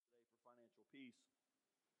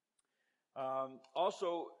peace.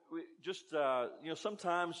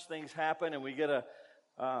 Sometimes things happen and we get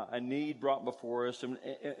a need brought before us,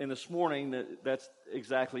 and this morning that's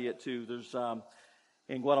exactly it too. There's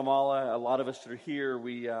in Guatemala, a lot of us that are here,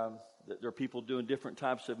 there are people doing different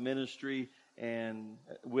types of ministry, and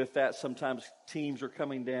with that, sometimes teams are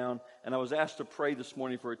coming down. And I was asked to pray this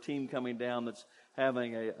morning for a team coming down that's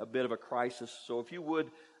having a bit of a crisis. So if you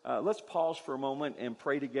would, let's pause for a moment and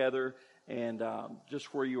pray together. And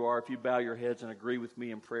just where you are, if you bow your heads and agree with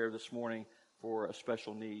me in prayer this morning for a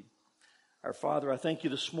special need. Our Father, I thank you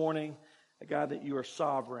this morning, God, that you are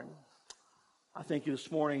sovereign. I thank you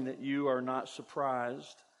this morning that you are not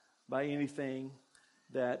surprised by anything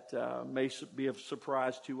that may be of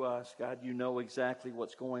surprise to us. God, you know exactly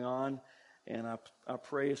what's going on. And I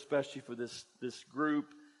pray especially for this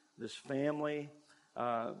group, this family,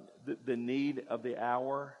 the need of the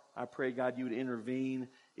hour. I pray, God, you would intervene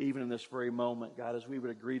even in this very moment, God, as we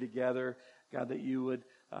would agree together, God, that you would,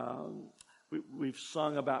 we've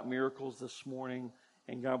sung about miracles this morning,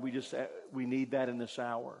 and God, we need that in this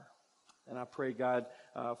hour. And I pray, God,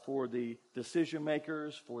 for the decision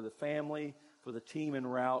makers, for the family, for the team en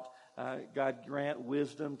route. God, grant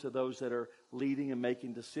wisdom to those that are leading and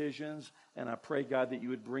making decisions. And I pray, God, that you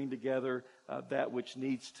would bring together that which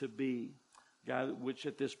needs to be, God, which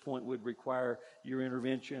at this point would require your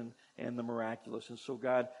intervention and the miraculous. And so,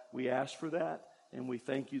 God, we ask for that, and we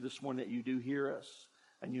thank you this morning that you do hear us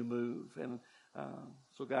and you move. And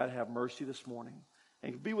so, God, have mercy this morning.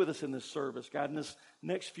 And be with us in this service, God, in this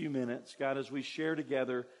next few minutes, God, as we share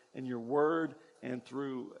together in your word and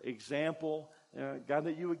through example, God,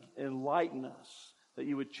 that you would enlighten us, that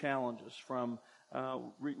you would challenge us from,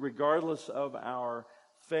 regardless of our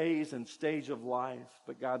phase and stage of life,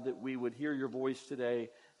 but God, that we would hear your voice today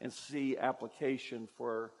and see application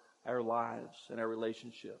for our lives and our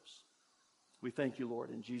relationships. We thank you, Lord,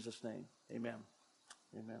 in Jesus' name. Amen.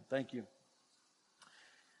 Amen. Thank you.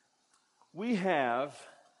 We have,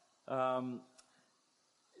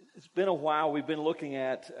 it's been a while, we've been looking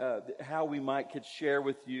at how we could share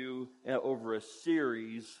with you over a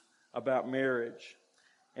series about marriage.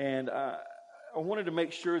 And I wanted to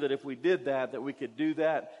make sure that if we did that we could do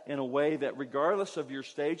that in a way that regardless of your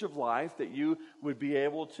stage of life, that you would be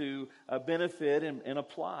able to benefit and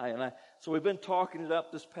apply. And so we've been talking it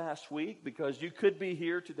up this past week, because you could be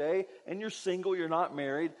here today and you're single, you're not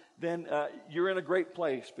married, then you're in a great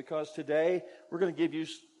place, because today we're going to give you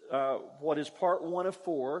what is part 1 of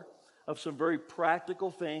 4 of some very practical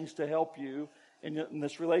things to help you in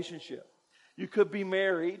this relationship. You could be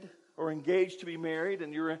married or engaged to be married,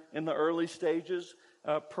 and you're in the early stages.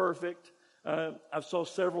 Perfect. I saw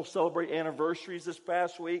several celebrate anniversaries this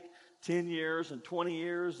past week, 10 years and 20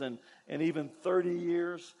 years and even 30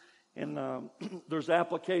 years. And there's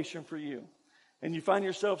application for you. And you find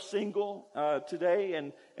yourself single today,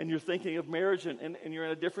 and you're thinking of marriage, and you're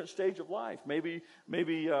in a different stage of life. Maybe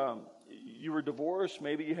you were divorced,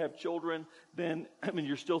 maybe you have children, then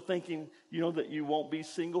you're still thinking, that you won't be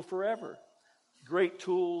single forever. Great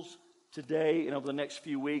tools today and over the next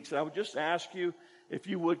few weeks. And I would just ask you if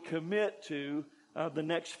you would commit to the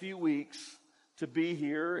next few weeks to be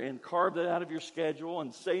here and carve that out of your schedule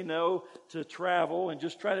and say no to travel and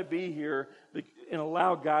just try to be here and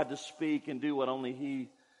allow God to speak and do what only He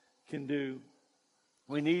can do.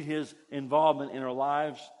 We need His involvement in our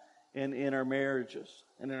lives and in our marriages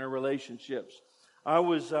and in our relationships. I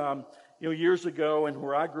was, years ago, and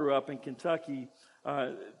where I grew up in Kentucky,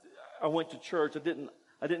 I went to church.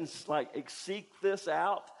 I didn't seek this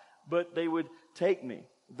out, but they would take me.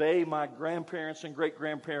 My grandparents and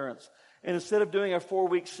great-grandparents. And instead of doing a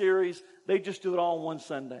 4-week series, they just do it all in one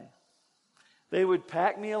Sunday. They would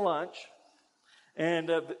pack me a lunch,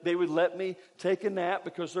 and they would let me take a nap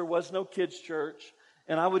because there was no kids' church.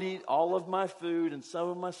 And I would eat all of my food and some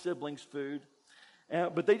of my siblings' food.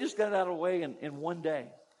 But they just got it out of the way in one day.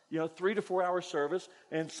 3 to 4 hour service.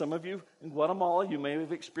 And some of you in Guatemala, you may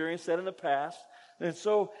have experienced that in the past. And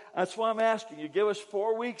so that's why I'm asking you, give us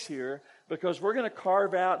 4 weeks here, because we're going to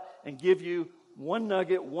carve out and give you one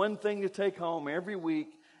nugget, one thing to take home every week,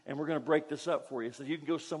 and we're going to break this up for you so you can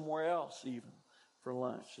go somewhere else even for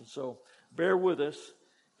lunch. And so bear with us,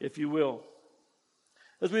 if you will.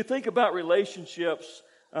 As we think about relationships,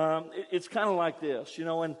 it's kind of like this,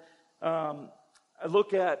 and I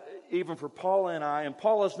look at, even for Paula and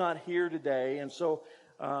Paula's not here today, and so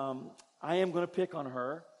I am going to pick on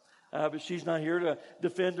her, but she's not here to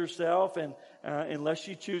defend herself, and unless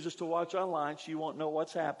she chooses to watch online, she won't know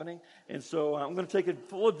what's happening, and so I'm going to take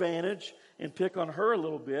full advantage and pick on her a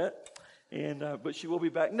little bit, but she will be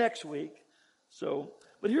back next week. So,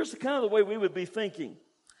 but here's the way we would be thinking.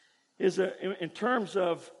 is in terms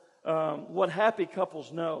of what happy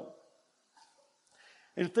couples know.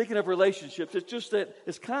 And thinking of relationships, it's just that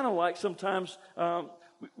it's kind of like sometimes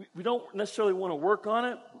we don't necessarily want to work on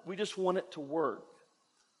it. We just want it to work.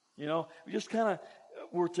 You know, we just kind of,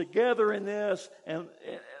 we're together in this, and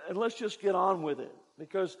let's just get on with it.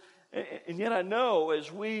 Because, and yet I know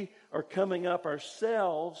as we are coming up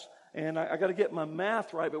ourselves, and I got to get my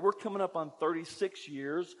math right, but we're coming up on 36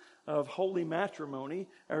 years of holy matrimony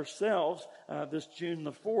ourselves this June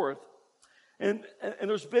the 4th. And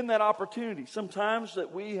there's been that opportunity sometimes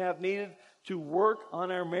that we have needed to work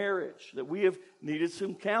on our marriage, that we have needed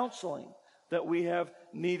some counseling, that we have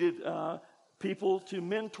needed people to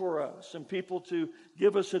mentor us and people to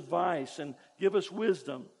give us advice and give us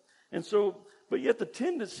wisdom. And so, but yet the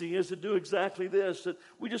tendency is to do exactly this, that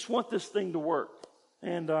we just want this thing to work.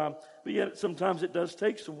 And but yet sometimes it does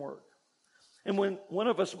take some work. And when one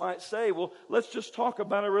of us might say, well, let's just talk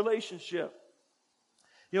about a relationship.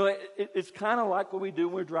 You know, it's kind of like what we do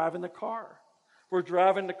when we're driving the car. We're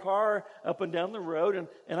driving the car up and down the road, and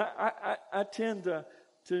I tend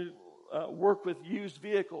to work with used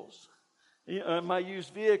vehicles. You know, my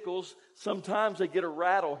used vehicles, sometimes they get a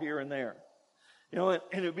rattle here and there. You know, and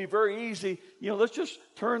it would be very easy, you know, let's just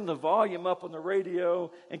turn the volume up on the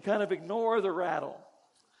radio and kind of ignore the rattle.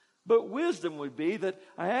 But wisdom would be that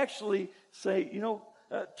I actually say, you know,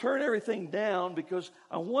 turn everything down because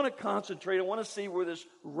I want to concentrate. I want to see where this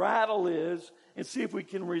rattle is and see if we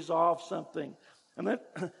can resolve something. And that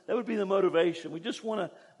would be the motivation. We just want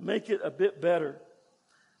to make it a bit better.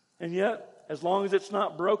 And yet, as long as it's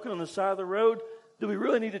not broken on the side of the road, do we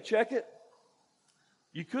really need to check it?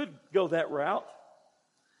 You could go that route.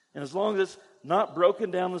 And as long as it's not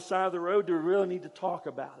broken down the side of the road, do we really need to talk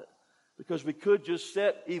about it? Because we could just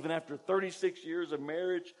sit, even after 36 years of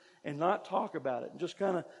marriage, and not talk about it. And just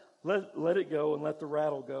kind of let it go and let the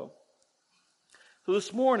rattle go. So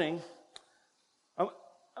this morning,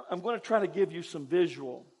 I'm going to try to give you some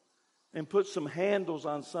visual and put some handles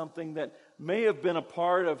on something that may have been a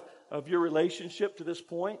part of your relationship to this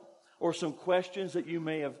point, or some questions that you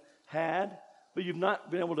may have had, but you've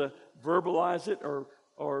not been able to verbalize it or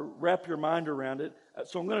wrap your mind around it.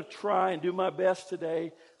 So I'm going to try and do my best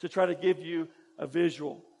today to try to give you a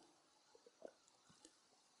visual.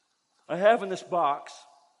 I have in this box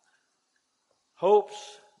hopes,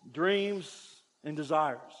 dreams, and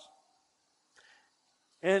desires.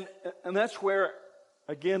 And that's where,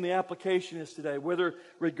 again, the application is today. Whether,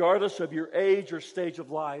 regardless of your age or stage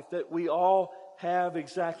of life, that we all have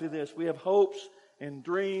exactly this. We have hopes and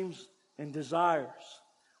dreams and desires.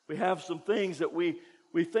 We have some things that we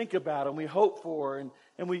think about and we hope for,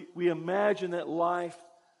 and we imagine that life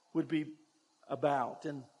would be about.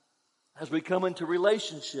 And as we come into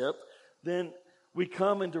relationship, then we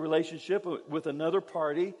come into relationship with another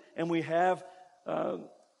party, and we have the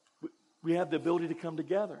ability to come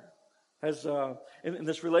together as in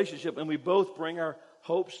this relationship, and we both bring our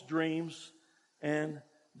hopes, dreams, and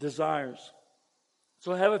desires.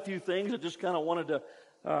 So I have a few things I just kind of wanted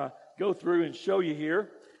to go through and show you here.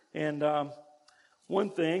 And one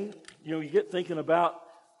thing, you know, you get thinking about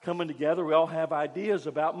coming together. We all have ideas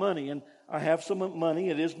about money, and I have some money.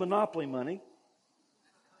 It is Monopoly money.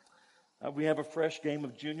 We have a fresh game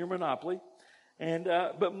of Junior Monopoly, and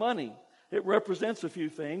but money, it represents a few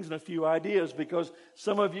things and a few ideas, because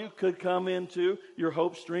some of you could come into your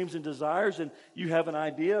hopes, dreams, and desires, and you have an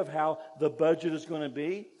idea of how the budget is going to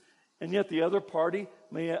be, and yet the other party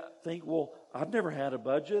may think, well, I've never had a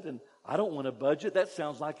budget, and I don't want a budget. That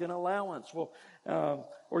sounds like an allowance. Well,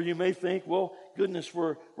 or you may think, well, goodness,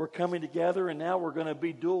 we're coming together, and now we're going to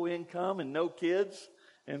be dual income and no kids.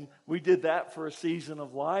 And we did that for a season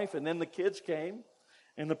of life, and then the kids came,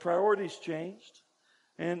 and the priorities changed,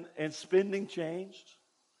 and spending changed.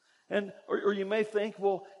 And or you may think,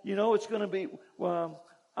 well, you know, it's going to be, well,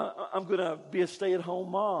 I'm going to be a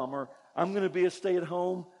stay-at-home mom, or I'm going to be a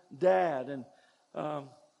stay-at-home dad, and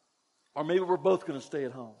or maybe we're both going to stay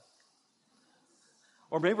at home.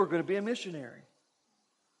 Or maybe we're going to be a missionary.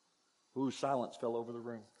 Ooh, silence fell over the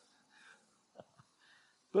room.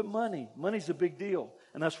 But money's a big deal.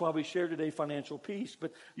 And that's why we share today financial peace.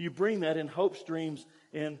 But you bring that in hopes, dreams,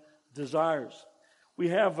 and desires. We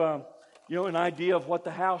have, an idea of what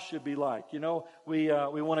the house should be like. You know, we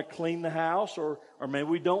want to clean the house, or maybe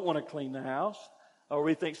we don't want to clean the house, or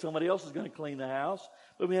we think somebody else is going to clean the house.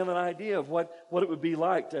 But we have an idea of what it would be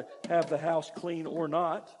like to have the house clean or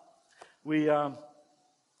not.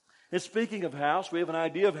 And speaking of house, we have an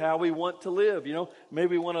idea of how we want to live. You know,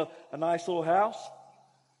 maybe we want a nice little house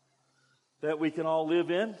that we can all live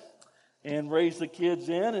in. and raise the kids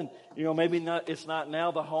in. And, maybe it's not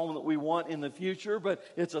now the home that we want in the future, but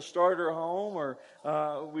it's a starter home, or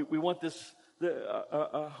we want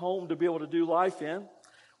a home to be able to do life in.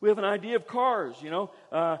 We have an idea of cars,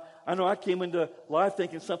 I know I came into life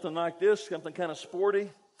thinking something like this, something kind of sporty.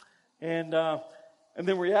 And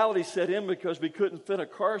then reality set in because we couldn't fit a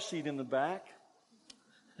car seat in the back.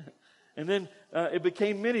 And then it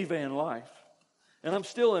became minivan life. And I'm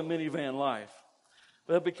still in minivan life.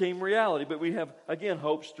 That became reality. But we have, again,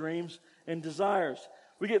 hopes, dreams, and desires.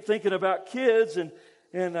 We get thinking about kids, and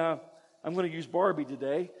I'm going to use Barbie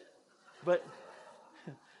today. But,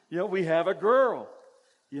 we have a girl.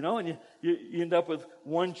 And you end up with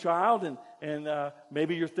one child, and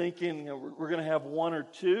maybe you're thinking we're going to have one or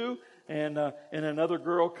two, and another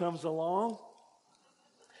girl comes along.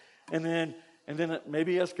 And then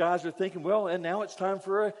maybe us guys are thinking, well, and now it's time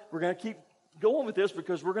we're going to keep going with this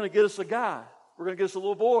because we're going to get us a guy. We're going to get us a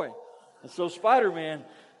little boy. And so Spider-Man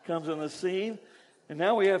comes on the scene, and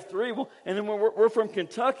now we have three. Well, and then we're from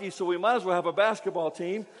Kentucky, so we might as well have a basketball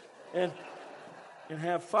team and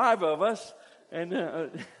have five of us, and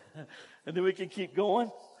then we can keep going.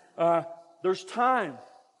 There's time.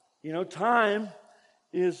 Time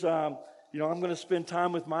is, I'm going to spend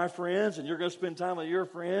time with my friends, and you're going to spend time with your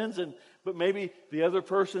friends, but maybe the other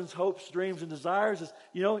person's hopes, dreams, and desires is,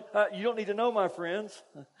 you don't need to know my friends,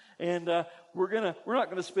 and we're not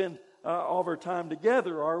going to spend all of our time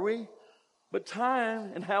together, are we? But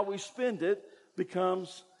time and how we spend it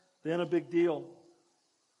becomes then a big deal.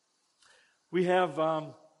 We have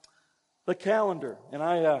the calendar, and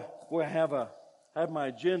I have my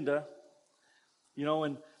agenda.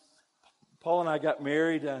 When Paul and I got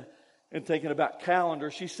married and thinking about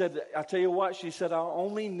calendar, she said, I tell you what, she said, I'll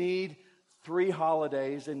only need 3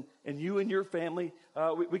 holidays, and you and your family,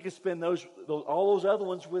 we can spend all those other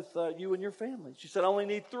ones with you and your family. She said, I only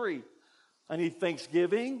need 3. I need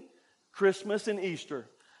Thanksgiving, Christmas, and Easter.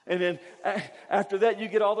 And then after that, you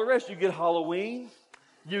get all the rest. You get Halloween,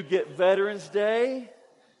 you get Veterans Day,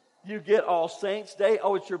 you get All Saints Day.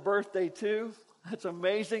 Oh, it's your birthday too. That's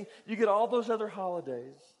amazing. You get all those other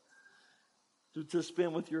holidays to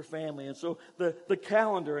spend with your family. And so the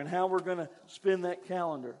calendar and how we're going to spend that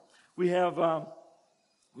calendar. We have,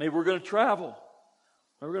 maybe we're going to travel.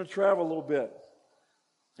 Maybe we're going to travel a little bit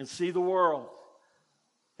and see the world.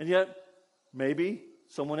 And yet, maybe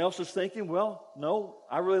someone else is thinking, well, no,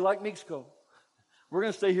 I really like Mexico. We're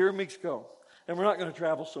going to stay here in Mexico. And we're not going to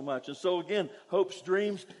travel so much. And so again, hopes,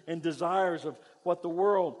 dreams, and desires of what the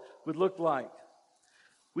world would look like.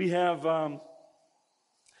 We have,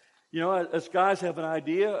 as guys have an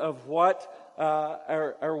idea of what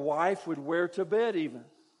our wife would wear to bed even.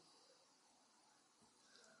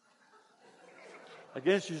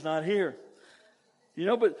 Again, she's not here.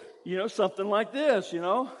 But, something like this,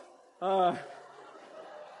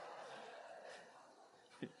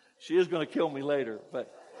 she is going to kill me later,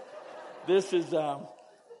 but this is,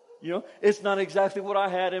 it's not exactly what I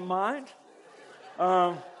had in mind.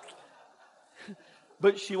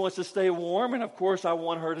 But she wants to stay warm, and of course I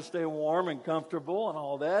want her to stay warm and comfortable and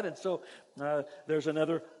all that. And so there's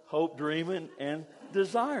another hope, dream, and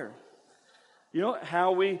desire.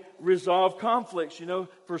 How we resolve conflicts.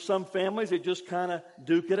 For some families, they just kind of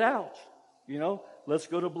duke it out. Let's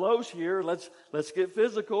go to blows here. Let's get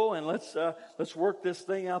physical, and let's work this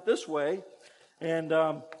thing out this way. And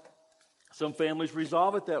some families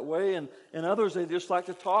resolve it that way, and others, they just like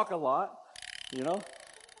to talk a lot,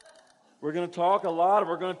 We're going to talk a lot, and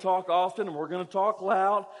we're going to talk often, and we're going to talk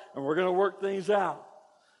loud, and we're going to work things out.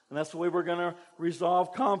 And that's the way we're going to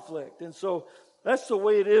resolve conflict. And so that's the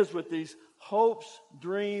way it is with these hopes,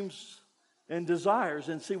 dreams, and desires.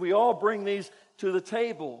 And see, we all bring these to the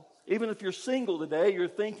table. Even if you're single today, you're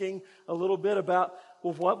thinking a little bit about,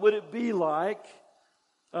 well, what would it be like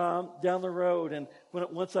down the road, and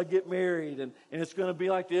once I get married, and it's going to be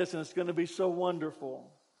like this, and it's going to be so wonderful.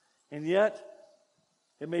 And yet,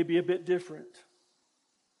 it may be a bit different.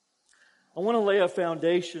 I want to lay a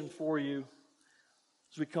foundation for you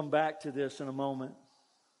as we come back to this in a moment.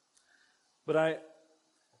 But I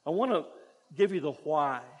want to give you the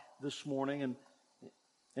why this morning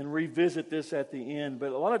and revisit this at the end.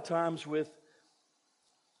 But a lot of times with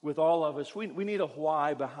all of us, we need a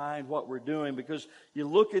why behind what we're doing, because you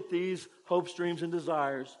look at these hopes, dreams, and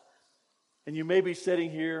desires, and you may be sitting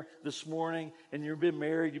here this morning and you've been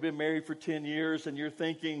married for 10 years, and you're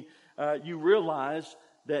thinking, you realize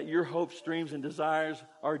that your hopes, dreams, and desires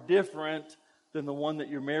are different than the one that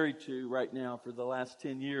you're married to right now for the last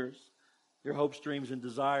 10 years. Your hopes, dreams, and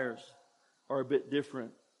desires are a bit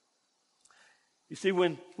different. You see,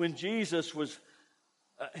 when Jesus was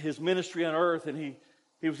his ministry on earth, and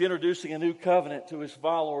he was introducing a new covenant to his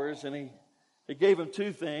followers, and he gave them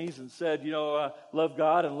two things and said, love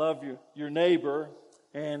God and love your neighbor.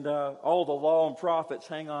 And all the law and prophets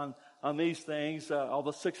hang on these things, all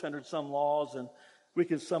the 600 some laws, and we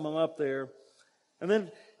can sum them up there. And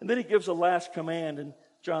then he gives a last command in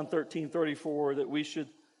John 13:34 that we should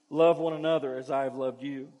love one another as I have loved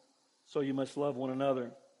you. So you must love one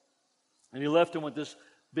another. And he left him with this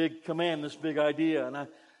big command, this big idea. And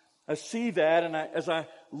I see that, and as I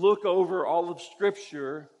look over all of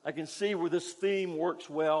Scripture, I can see where this theme works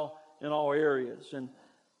well in all areas. And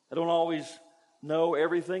I don't always know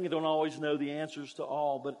everything. I don't always know the answers to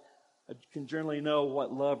all, but I can generally know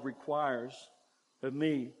what love requires of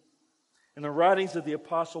me. In the writings of the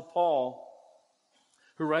Apostle Paul,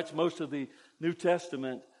 who writes most of the New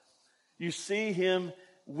Testament, you see him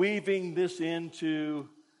weaving this into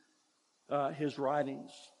his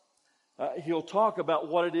writings. He'll talk about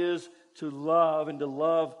what it is to love and to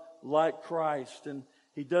love like Christ. And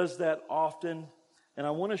he does that often. And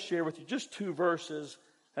I want to share with you just two verses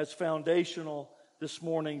as foundational this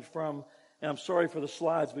morning from, and I'm sorry for the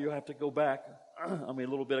slides, but you'll have to go back a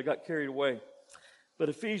little bit. I got carried away. But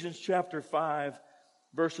Ephesians chapter 5,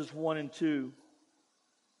 verses 1 and 2.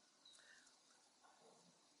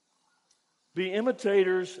 Be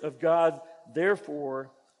imitators of God,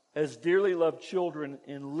 therefore, as dearly loved children,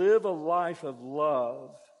 and live a life of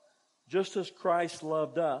love, just as Christ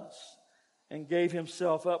loved us and gave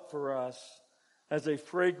himself up for us as a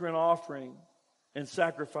fragrant offering and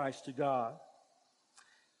sacrifice to God.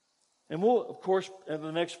 And we'll, of course, in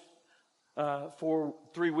the next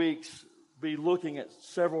 3 weeks, be looking at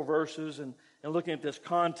several verses and looking at this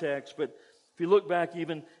context. But if you look back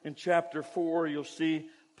even in chapter 4, you'll see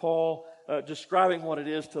Paul describing what it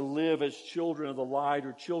is to live as children of the light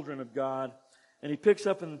or children of God. And he picks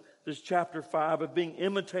up in this chapter 5 of being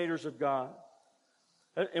imitators of God.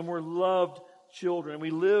 And we're loved children.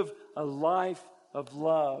 We live a life of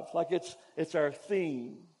love. Like it's our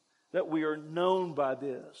theme, that we are known by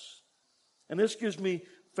this. And this gives me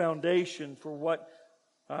foundation for what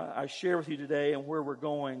I share with you today and where we're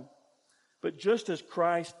going. But just as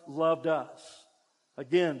Christ loved us,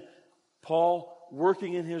 again, Paul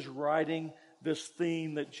working in his writing this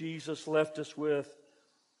theme that Jesus left us with,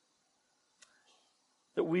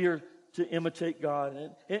 that we are to imitate God.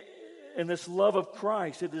 And this love of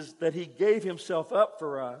Christ, it is that he gave himself up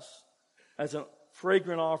for us as a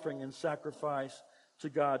fragrant offering and sacrifice to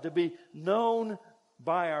God, to be known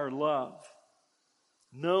by our love.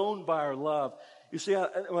 Known by our love. You see,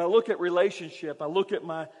 when I look at relationship, I look at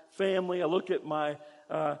my family, I look at my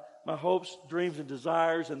hopes, dreams, and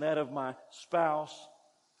desires, and that of my spouse.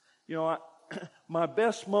 My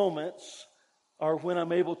best moments are when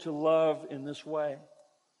I'm able to love in this way.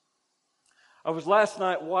 I was last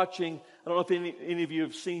night watching, I don't know if any of you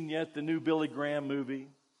have seen yet, the new Billy Graham movie.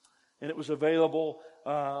 And it was available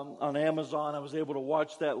on Amazon. I was able to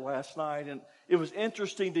watch that last night. And it was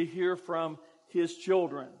interesting to hear from his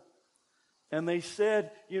children. And they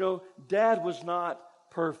said, Dad was not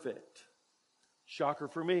perfect. Shocker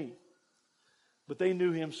for me. But they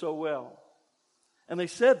knew him so well. And they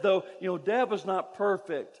said, though, Dad was not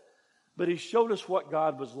perfect, but he showed us what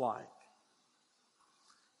God was like.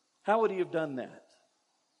 How would he have done that?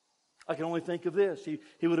 I can only think of this.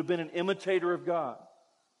 He would have been an imitator of God.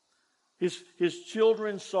 His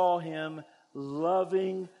children saw him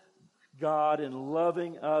loving God and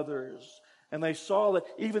loving others. And they saw that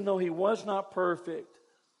even though he was not perfect,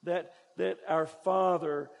 that our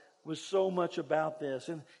Father was so much about this.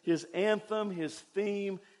 And his anthem, his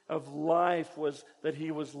theme of life was that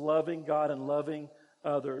he was loving God and loving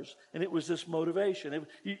others. And it was this motivation.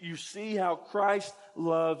 You see how Christ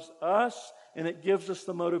loves us, and it gives us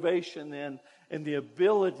the motivation then and the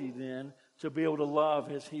ability then to be able to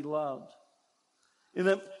love as he loved. And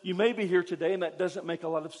then you may be here today and that doesn't make a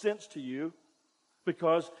lot of sense to you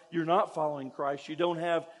because you're not following Christ. You don't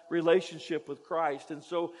have relationship with Christ. And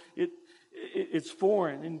so it's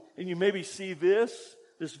foreign. And you maybe see this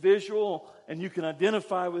visual, and you can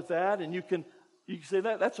identify with that, and you can say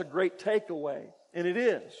that's a great takeaway. And it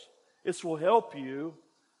is. This will help you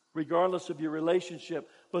regardless of your relationship.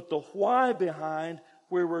 But the why behind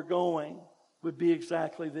where we're going would be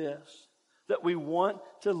exactly this. That we want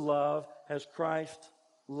to love as Christ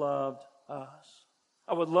loved us.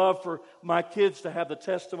 I would love for my kids to have the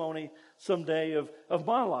testimony someday of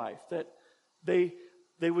my life. That they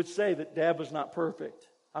would say that Dad was not perfect.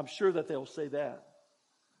 I'm sure that they'll say that.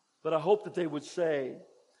 But I hope that they would say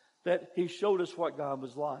that he showed us what God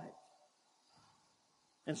was like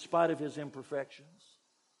in spite of his imperfections.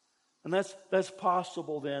 And that's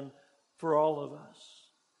possible then for all of us.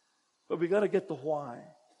 But we got to get the why.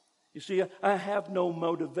 You see, I have no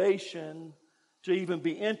motivation to even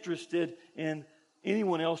be interested in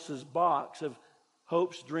anyone else's box of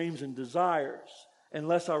hopes, dreams, and desires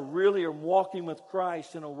unless I really am walking with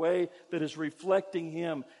Christ in a way that is reflecting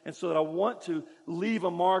Him. And so that I want to leave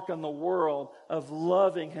a mark on the world of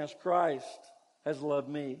loving as Christ has loved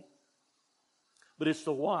me. But it's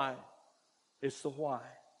the why. It's the why.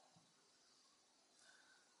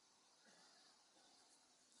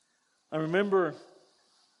 I remember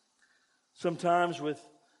sometimes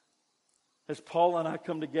as Paula and I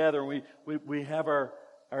come together, we have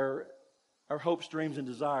our hopes, dreams, and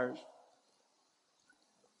desires.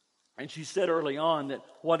 And she said early on that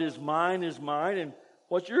what is mine, and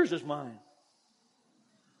what's yours is mine.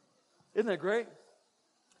 Isn't that great?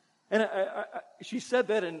 And she said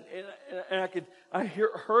that, and I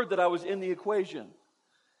heard that I was in the equation.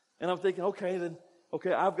 And I'm thinking, okay,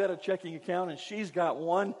 I've got a checking account, and she's got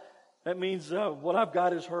one. That means what I've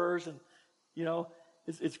got is hers, and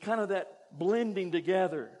it's kind of that blending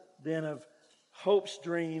together then of hopes,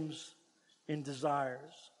 dreams, and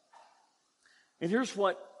desires. And here's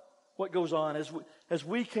what goes on as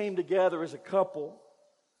we came together as a couple.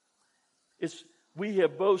 We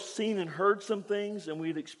have both seen and heard some things, and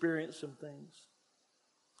we've experienced some things.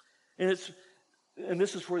 And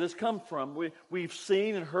this is where this comes from. We've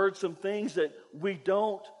seen and heard some things that we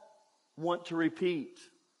don't want to repeat.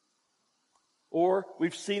 Or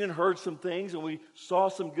we've seen and heard some things and we saw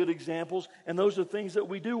some good examples, and those are things that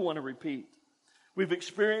we do want to repeat. We've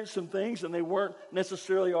experienced some things and they weren't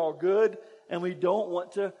necessarily all good, and we don't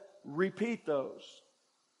want to repeat those.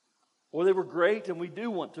 Or they were great and we do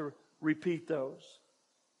want to repeat those.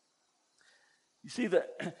 You see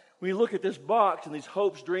that when you look at this box and these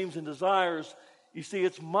hopes, dreams, and desires, you see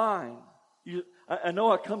it's mine. I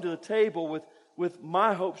know I come to the table with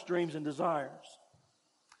my hopes, dreams, and desires.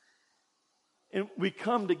 And we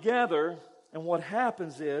come together, and what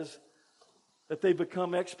happens is that they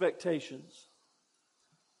become expectations.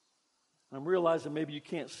 I'm realizing maybe you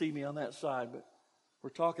can't see me on that side, but we're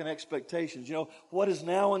talking expectations. What is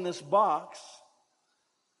now in this box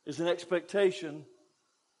is an expectation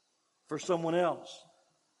for someone else.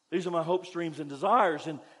 These are my hopes, dreams, and desires.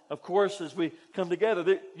 And of course, as we come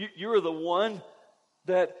together, you're the one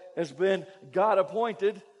that has been God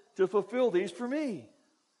appointed to fulfill these for me.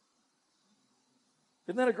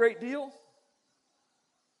 Isn't that a great deal?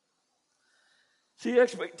 See,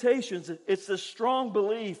 expectations, it's the strong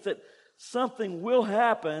belief that something will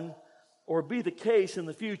happen or be the case in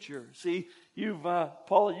the future. See,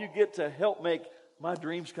 Paula, you get to help make my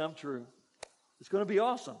dreams come true. It's going to be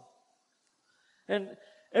awesome. And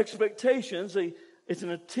expectations, it's an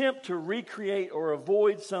attempt to recreate or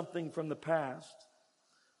avoid something from the past.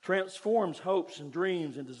 Transforms hopes and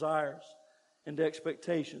dreams and desires into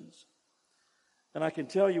expectations. And I can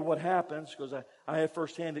tell you what happens, because I have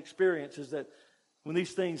firsthand experience, is that when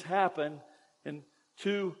these things happen and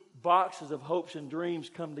two boxes of hopes and dreams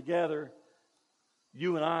come together,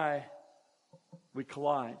 you and we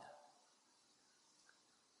collide.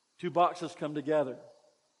 Two boxes come together,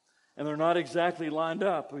 and they're not exactly lined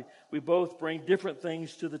up. We both bring different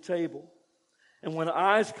things to the table. And when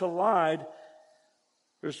eyes collide,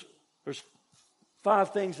 there's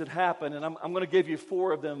 5 things that happen, and I'm going to give you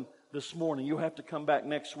 4 of them this morning. You'll have to come back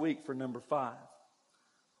next week for number 5.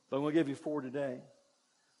 But I'm going to give you 4 today.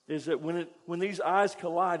 Is that when these eyes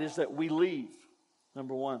collide, is that we leave.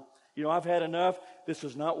 Number 1. I've had enough. This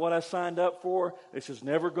is not what I signed up for. This is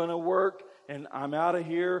never going to work. And I'm out of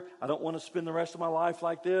here. I don't want to spend the rest of my life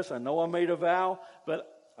like this. I know I made a vow, but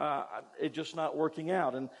it's just not working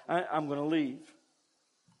out. And I'm going to leave.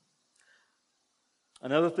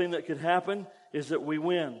 Another thing that could happen is that we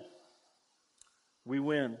win. We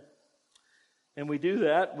win. And we do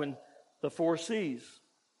that when the 4 C's.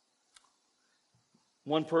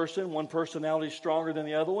 One personality is stronger than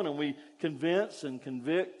the other one, and we convince and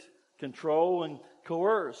convict, control and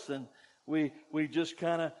coerce. And we just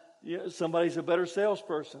kind of, somebody's a better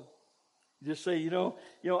salesperson. You just say,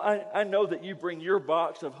 I know that you bring your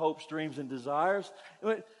box of hopes, dreams, and desires,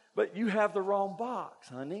 but you have the wrong box,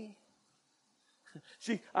 honey.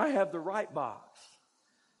 See, I have the right box.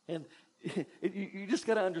 And you just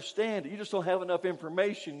got to understand it. You just don't have enough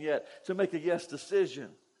information yet to make a yes decision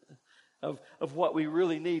of what we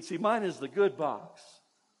really need. See, mine is the good box,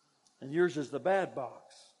 and yours is the bad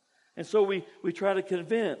box. And so we try to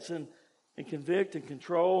convince and convict and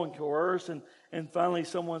control and coerce, and finally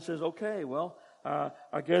someone says, okay, well,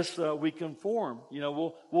 I guess we conform.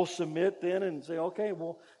 We'll submit then and say, okay,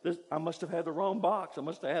 well, I must have had the wrong box. I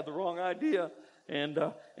must have had the wrong idea. And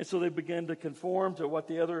so they begin to conform to what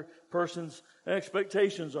the other person's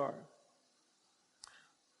expectations are.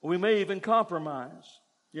 We may even compromise.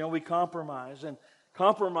 We compromise. And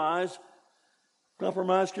compromise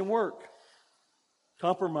can work.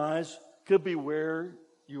 Compromise could be where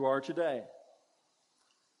you are today.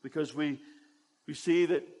 Because we see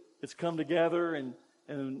that it's come together and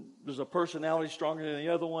there's a personality stronger than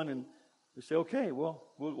the other one, and we say, okay, well,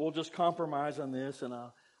 we'll just compromise on this, and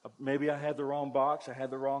maybe I had the wrong box, I had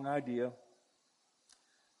the wrong idea.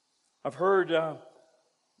 I've heard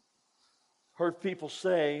people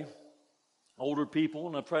say, older people,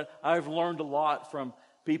 and I've learned a lot from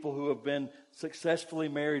people who have been successfully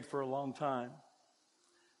married for a long time.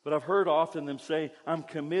 But I've heard often them say, I'm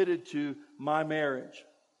committed to my marriage.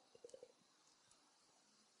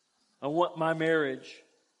 I want my marriage,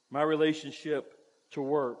 my relationship to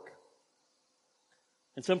work.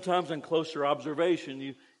 And sometimes on closer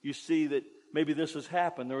observation, you see that maybe this has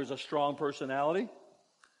happened. There is a strong personality,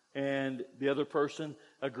 and the other person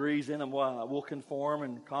agrees in and we'll conform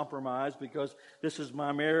and compromise because this is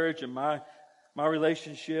my marriage and my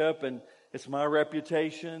relationship, and it's my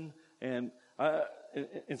reputation, and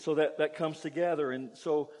so that comes together. And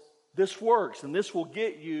so this works, and this will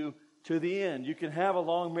get you to the end. You can have a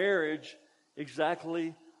long marriage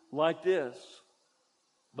exactly like this.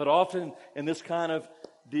 But often in this kind of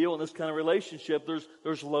deal, in this kind of relationship,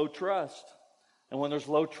 there's low trust. And when there's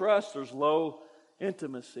low trust, there's low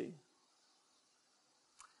intimacy.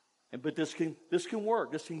 But this can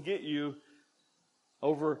work. This can get you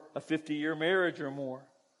over a 50-year marriage or more.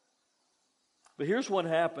 But here's what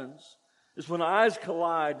happens, is when eyes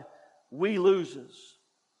collide, we loses.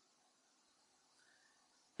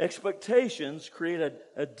 Expectations create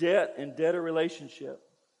a debt and debtor relationship.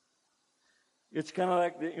 It's kind of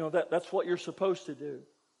like, that's what you're supposed to do.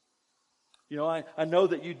 I know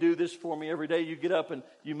that you do this for me every day. You get up and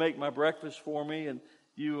you make my breakfast for me, and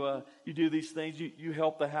you do these things. You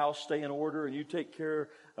help the house stay in order, and you take care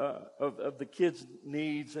of the kids'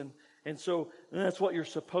 needs. And so that's what you're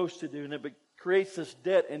supposed to do. And it creates this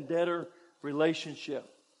debt and debtor relationship.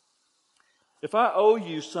 If I owe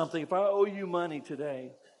you something, if I owe you money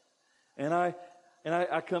today, and I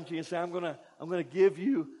come to you and say, I'm going to give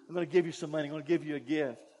you some money. I'm going to give you a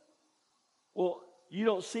gift. Well, you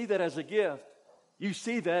don't see that as a gift. You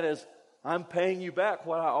see that as I'm paying you back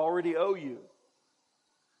what I already owe you.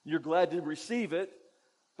 You're glad to receive it,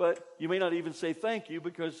 but you may not even say thank you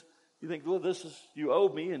because you think, well, you owe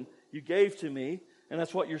me and you gave to me, and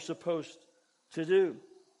that's what you're supposed to do.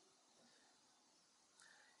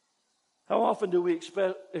 How often do we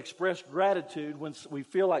express gratitude when we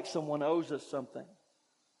feel like someone owes us something?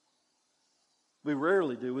 We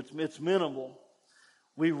rarely do. It's minimal.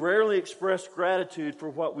 We rarely express gratitude for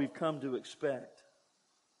what we've come to expect.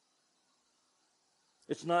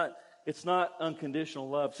 It's not unconditional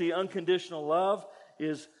love. See, unconditional love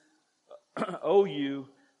is owe you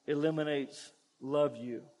eliminates love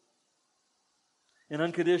you. In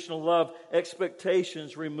unconditional love,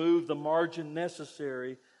 expectations remove the margin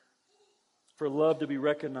necessary for love to be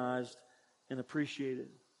recognized and appreciated.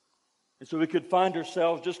 And so we could find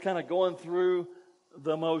ourselves just kind of going through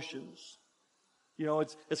the motions.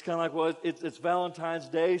 It's kind of like, well, it's Valentine's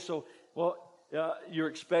Day, so, you're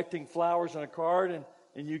expecting flowers and a card,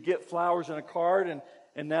 and you get flowers and a card,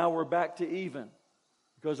 and now we're back to even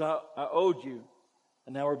because I owed you,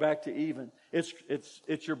 and now we're back to even.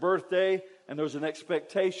 It's your birthday, and there's an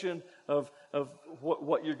expectation of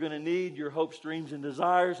what you're going to need, your hopes, dreams, and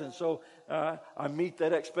desires, and so I meet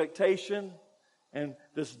that expectation, and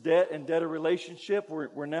this debt and debtor relationship,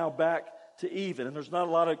 we're now back to even. And there's not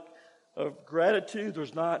a lot of gratitude.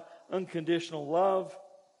 There's not unconditional love.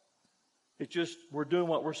 It's just we're doing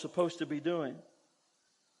what we're supposed to be doing.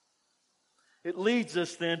 It leads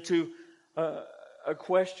us then to a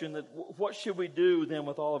question that what should we do then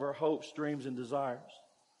with all of our hopes, dreams, and desires?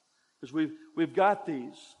 Because we've got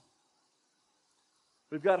these.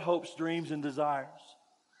 We've got hopes, dreams, and desires.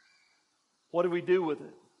 What do we do with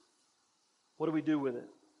it? What do we do with it?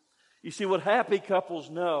 You see, what happy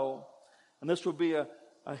couples know, and this will be a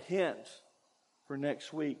hint for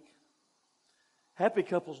next week. Happy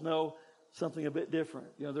couples know something a bit different.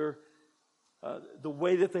 They're the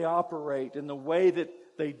way that they operate and the way that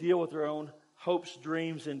they deal with their own hopes,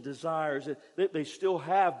 dreams, and desires. They still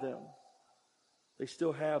have them. They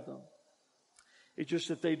still have them. It's just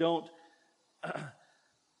that they don't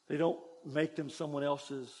make them someone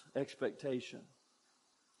else's expectation.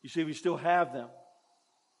 You see, we still have them.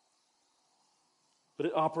 But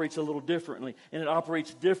it operates a little differently. And it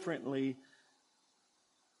operates differently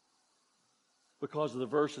because of the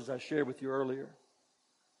verses I shared with you earlier.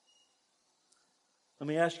 Let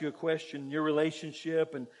me ask you a question. Your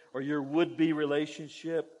relationship or your would-be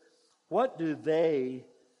relationship, what do they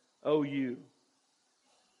owe you?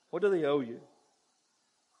 What do they owe you?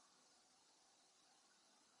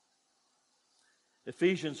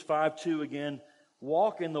 Ephesians 5:2 again,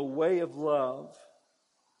 walk in the way of love,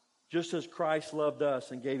 just as Christ loved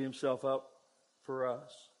us and gave himself up for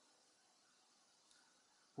us.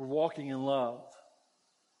 We're walking in love.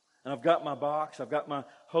 And I've got my box, I've got my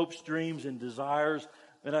hopes, dreams, and desires,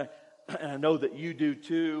 and I know that you do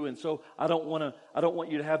too. And so I don't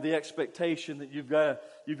want you to have the expectation that you've got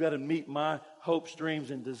to meet my hopes,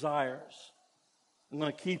 dreams, and desires. I'm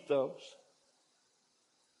going to keep those.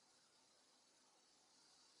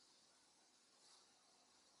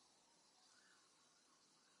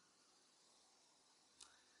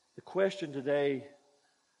 The question today,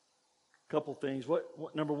 a couple things.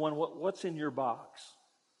 Number one, what's in your box?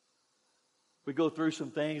 We go through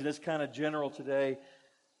some things, and it's kind of general today.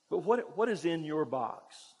 But what is in your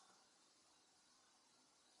box?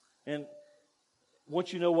 And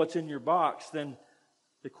once you know what's in your box, then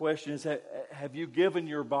the question is, have you given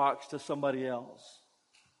your box to somebody else?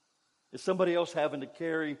 Is somebody else having to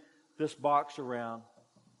carry this box around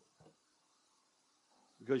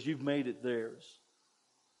because you've made it theirs?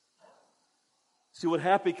 See, what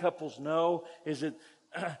happy couples know is that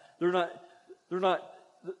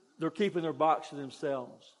they're keeping their box to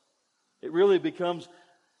themselves. It really becomes,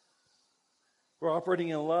 we're operating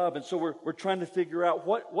in love, and so we're trying to figure out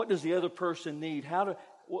what does the other person need? How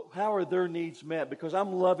are their needs met? Because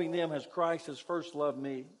I'm loving them as Christ has first loved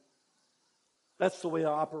me. That's the way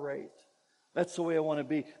I operate. That's the way I want to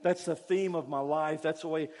be. That's the theme of my life. That's the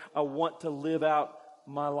way I want to live out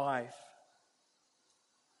my life.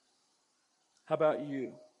 How about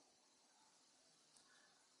you?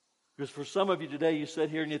 Because for some of you today, you sit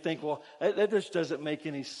here and you think, well, that just doesn't make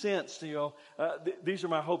any sense. These are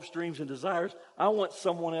my hopes, dreams, and desires. I want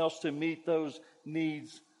someone else to meet those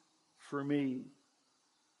needs for me.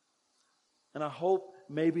 And I hope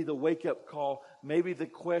maybe the wake-up call, maybe the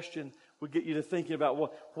question would get you to thinking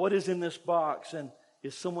about, what is in this box? And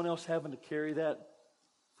is someone else having to carry that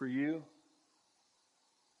for you?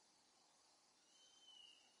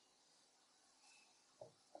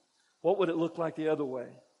 What would it look like the other way?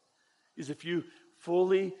 Is if you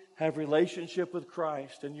fully have relationship with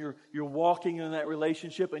Christ and you're walking in that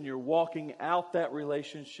relationship and you're walking out that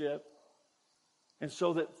relationship, and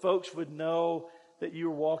so that folks would know that you're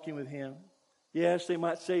walking with Him. Yes, they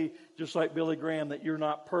might say, just like Billy Graham, that you're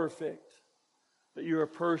not perfect, but you're a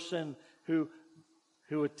person who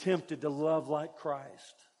attempted to love like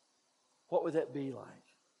Christ. What would that be like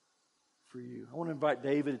for you? I want to invite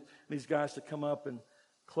David and these guys to come up and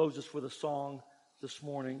close us with a song this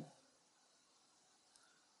morning.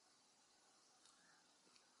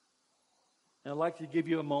 And I'd like to give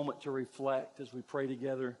you a moment to reflect as we pray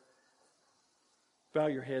together. Bow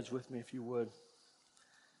your heads with me if you would.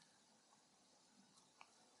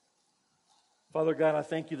 Father God, I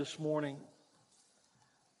thank you this morning.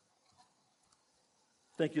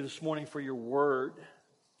 Thank you this morning for your word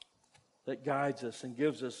that guides us and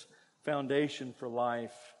gives us foundation for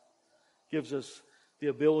life. Gives us the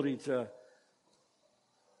ability to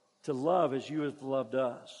love as you have loved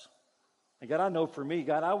us. And God, I know for me,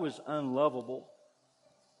 God, I was unlovable.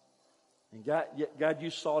 And God, you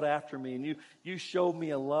sought after me, and you showed me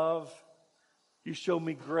a love. You showed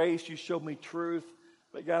me grace. You showed me truth.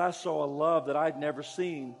 But God, I saw a love that I'd never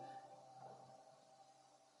seen.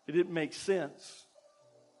 It didn't make sense.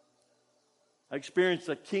 I experienced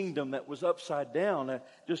a kingdom that was upside down.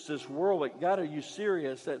 Just this world. Like, God, are you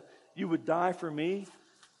serious that you would die for me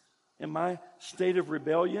in my state of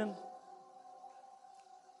rebellion?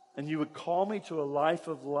 And you would call me to a life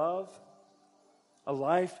of love? A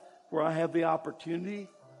life where I have the opportunity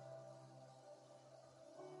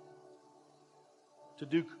to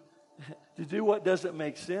do what doesn't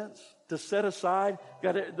make sense? To set aside,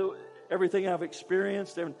 God, everything I've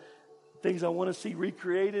experienced and things I want to see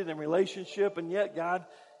recreated in relationship, and yet, God,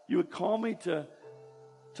 you would call me to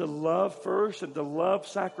love first and to love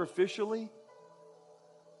sacrificially.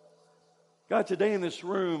 God, today in this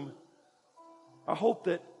room, I hope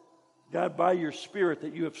that, God, by your Spirit,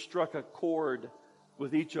 that you have struck a chord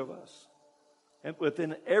with each of us. And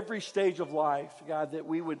within every stage of life, God, that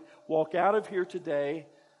we would walk out of here today,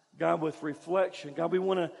 God, with reflection. God,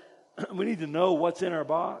 we need to know what's in our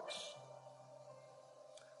box.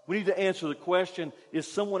 We need to answer the question,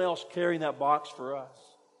 is someone else carrying that box for us?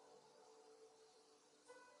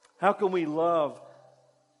 How can we love,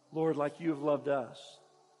 Lord, like you have loved us?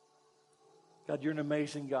 God, you're an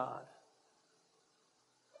amazing God.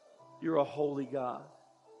 You're a holy God.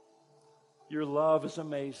 Your love is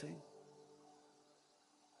amazing.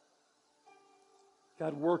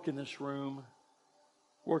 God, work in this room.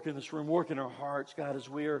 Work in this room, work in our hearts, God, as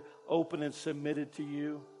we are open and submitted to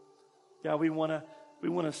you. God, we want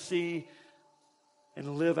to see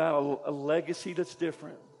and live out a legacy that's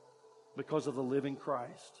different because of the living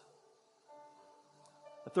Christ.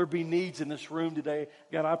 If there be needs in this room today,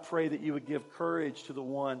 God, I pray that you would give courage to the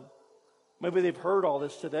one. Maybe they've heard all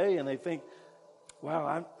this today and they think,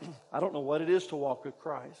 wow, I don't know what it is to walk with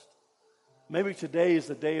Christ. Maybe today is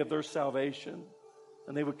the day of their salvation,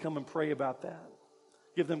 and they would come and pray about that.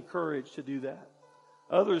 Give them courage to do that.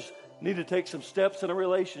 Others need to take some steps in a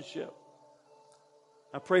relationship.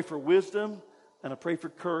 I pray for wisdom, and I pray for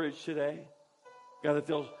courage today. God, that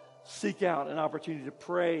they'll seek out an opportunity to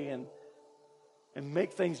pray and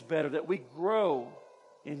make things better, that we grow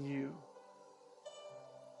in you.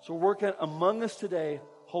 So work among us today,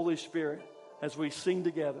 Holy Spirit, as we sing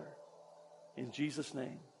together. In Jesus'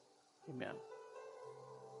 name, amen.